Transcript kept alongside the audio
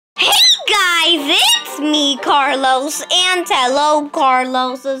guys, it's me, Carlos, and hello,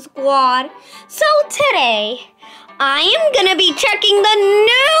 Carlos Squad. So today, I am gonna be checking the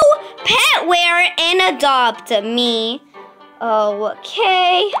new Petware in Adopt Me.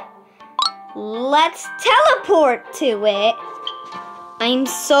 Okay, let's teleport to it. I'm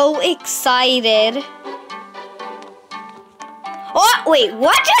so excited. Oh, wait,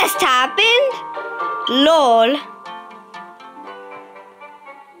 what just happened? Lol.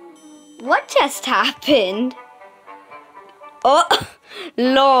 What just happened? Oh,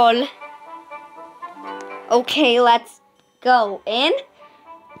 lol. Okay, let's go in.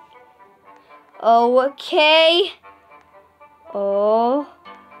 Okay. Oh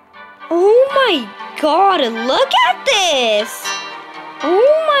my God, look at this. Oh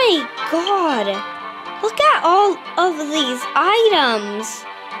my God. Look at all of these items.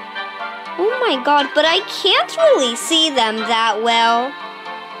 Oh my God, but I can't really see them that well.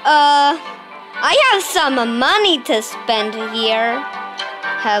 I have some money to spend here.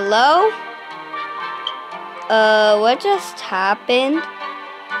 Hello? What just happened?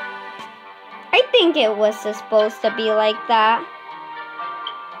 I think it was supposed to be like that.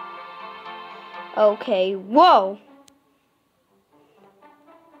 Okay, whoa.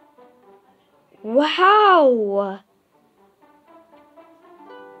 Wow.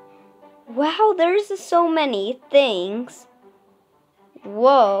 Wow, there's so many things.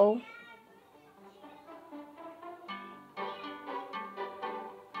 Whoa.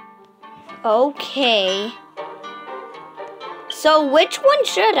 Okay. So which one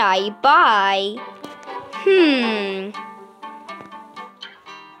should I buy?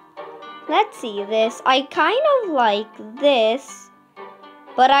 Let's see this. I kind of like this,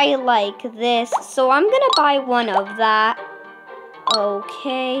 but I like this. So I'm gonna buy one of that.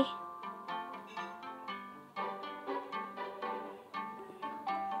 Okay.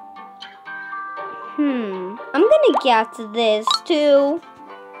 I'm gonna get this too.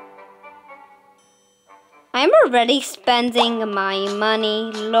 I'm already spending my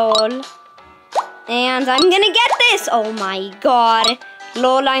money, lol. And I'm gonna get this. Oh my God.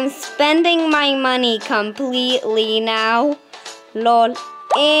 Lol, I'm spending my money completely now. Lol.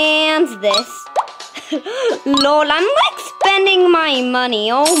 And this. Lol, I'm like spending my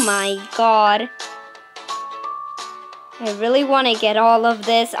money. Oh my God. I really want to get all of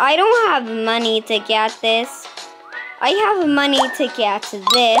this. I don't have money to get this. I have money to get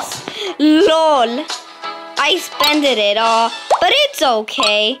this. Lol. I spent it all, but it's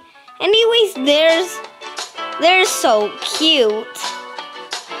okay. Anyways, they're so cute.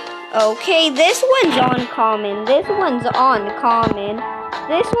 Okay, this one's uncommon. This one's uncommon.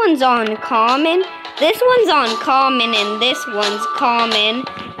 This one's uncommon. This one's uncommon, and this one's common.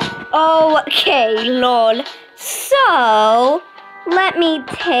 Okay, lol. So, let me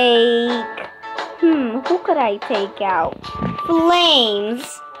take, who could I take out?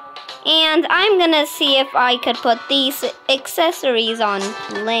 Flames. And I'm gonna see if I could put these accessories on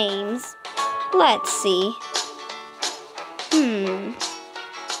Flames. Let's see.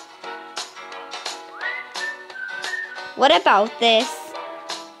 What about this?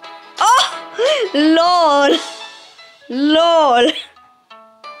 Oh! Lol! Lol!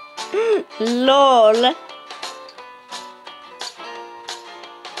 Lol!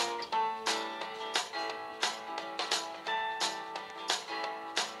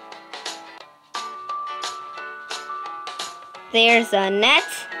 There's a net.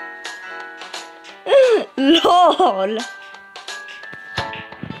 Lol.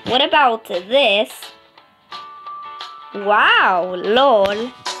 What about this? Wow,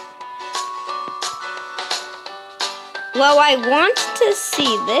 lol. Well, I want to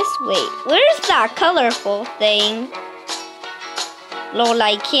see this. Wait, where's that colorful thing? Lol,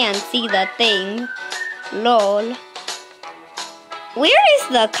 I can't see the thing. Lol. Where is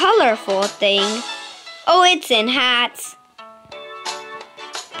the colorful thing? Oh, it's in hats.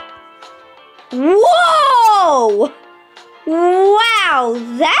 Whoa! Wow,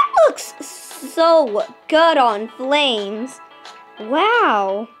 that looks so good on Flames.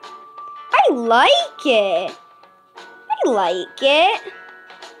 Wow. I like it. I like it.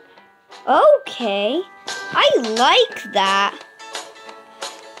 Okay. I like that.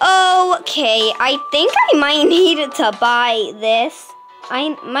 Okay, I think I might need to buy this.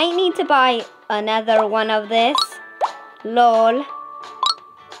 I might need to buy another one of this. Lol.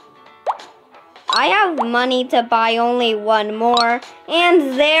 I have money to buy only one more,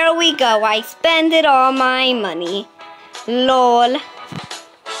 and there we go. I spent all my money. Lol.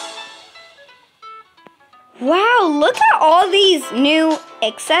 Wow, look at all these new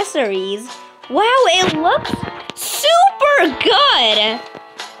accessories. Wow, it looks super good.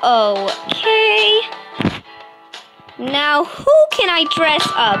 Okay. Now, who can I dress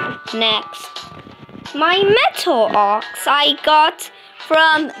up next? My metal ox I got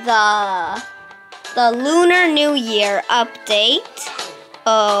from the Lunar New Year update.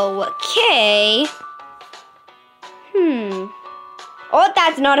 Okay. Oh,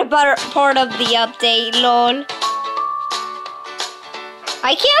 that's not a part of the update, lol.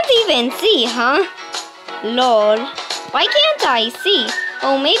 I can't even see, huh? Lol. Why can't I see?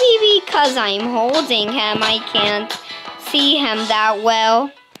 Oh, maybe because I'm holding him, I can't see him that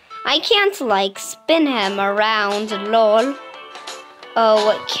well. I can't, like, spin him around, lol.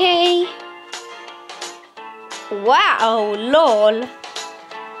 Okay. Wow, lol.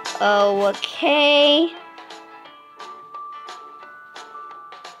 Okay.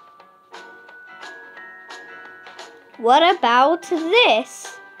 What about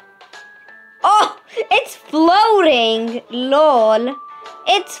this? Oh, it's floating, lol.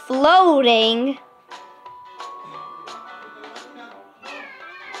 It's floating.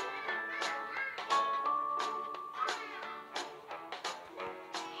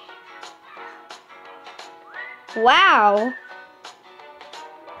 Wow.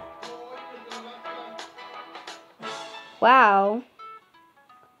 Wow.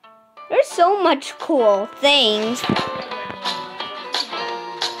 There's so much cool things.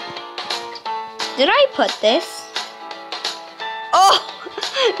 Did I put this? Oh,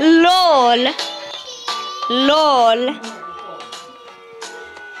 lol. Lol.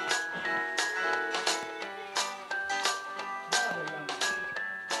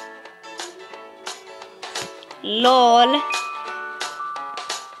 Lol.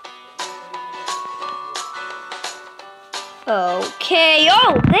 Okay,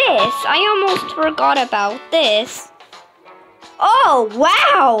 oh, this. I almost forgot about this. Oh,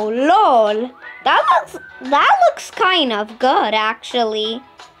 wow, lol. That looks kind of good, actually.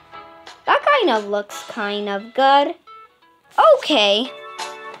 That kind of looks kind of good. Okay.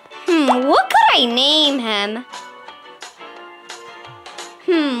 What could I name him?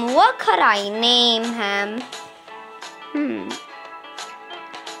 What could I name him?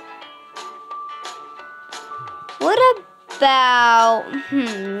 What about,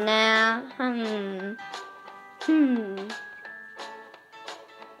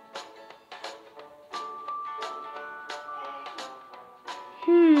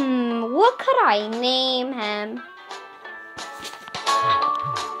 what could I name him?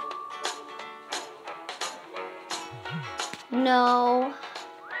 No.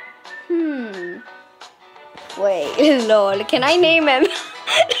 Wait, lol, can I name him?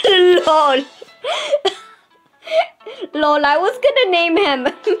 Lol. Lol, I was gonna name him.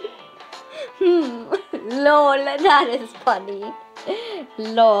 Lol, that is funny.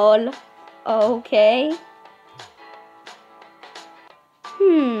 Lol. Okay.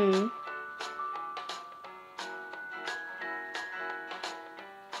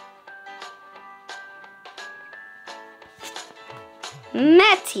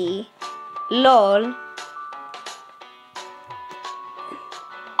 Matty. Lol.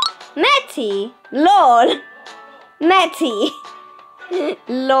 Matty. Lol. Matty.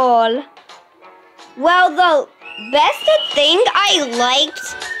 Lol. Well, the best thing I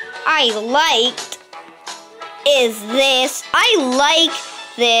liked is this. I like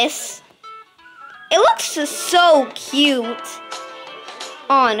this. It looks so cute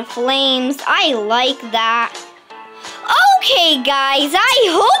on flames. I like that. Okay, guys, I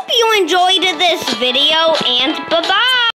hope you enjoyed this video, and bye-bye.